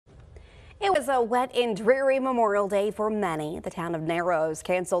It was a wet and dreary Memorial Day for many. The town of Narrows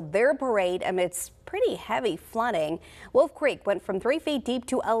canceled their parade amidst pretty heavy flooding. Wolf Creek went from 3 feet deep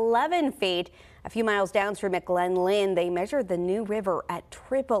to 11 feet. A few miles downstream at Glen Lynn, they measured the New River at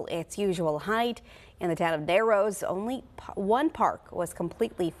triple its usual height. In the town of Narrows, only one park was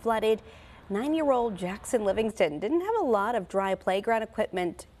completely flooded. 9-year-old Jackson Livingston didn't have a lot of dry playground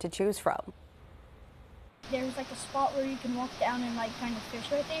equipment to choose from. There's like a spot where you can walk down and like kind of fish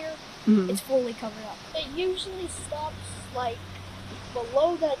right there. It's fully covered up. It usually stops like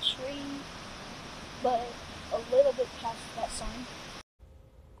below that tree, but a little bit past that sign.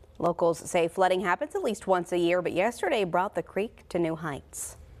 Locals say flooding happens at least once a year, but yesterday brought the creek to new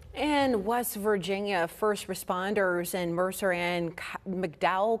heights. In West Virginia, first responders in Mercer and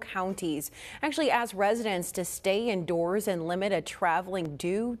McDowell Counties actually asked residents to stay indoors and limit traveling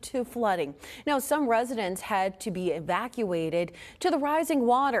due to flooding. Now, some residents had to be evacuated to the rising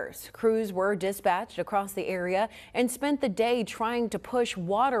waters. Crews were dispatched across the area and spent the day trying to push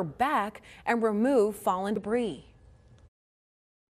water back and remove fallen debris.